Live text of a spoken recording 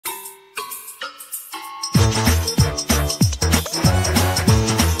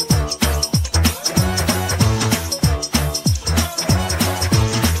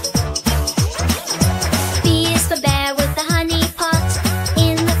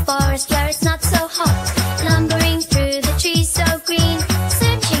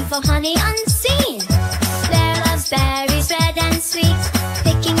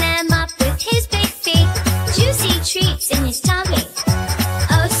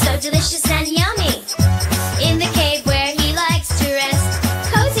delicious and yummy. In the cave where he likes to rest,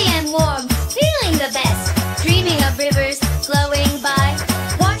 cozy and warm, feeling the best. Dreaming of rivers flowing by,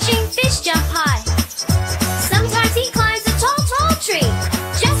 watching fish jump high. Sometimes he climbs a tall, tall tree,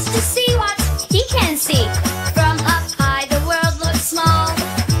 just to see what he can see. From up high the world looks small,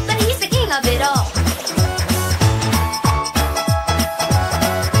 but he's the king of it all.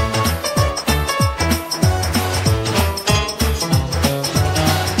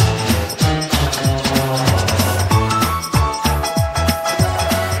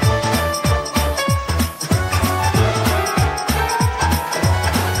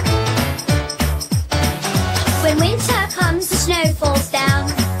 When winter comes, the snow falls down.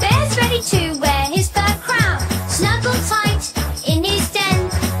 Bear's ready to wear his fur crown. Snuggled tight in his den,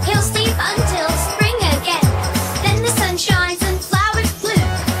 he'll sleep until spring again. Then the sun shines and flowers bloom.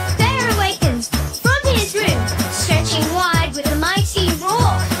 Bear awakens from his room, stretching wide with a mighty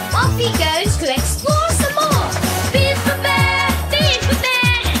roar. Off he goes to explore some more. Beard for bear, beard for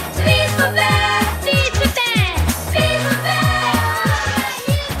bear, beard for bear, beard for bear, beard for bear.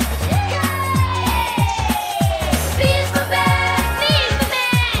 Beard for bear, beard for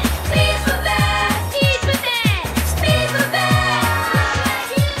bear, beard for bear, beard for bear, beard for bear.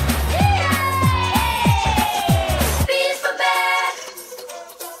 Beard for bear,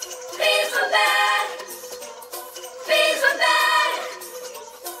 beard for bear, beard for bear,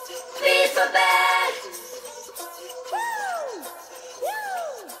 beard for bear.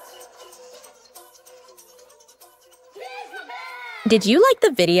 Did you like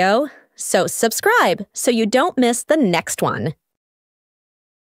the video? So subscribe so you don't miss the next one.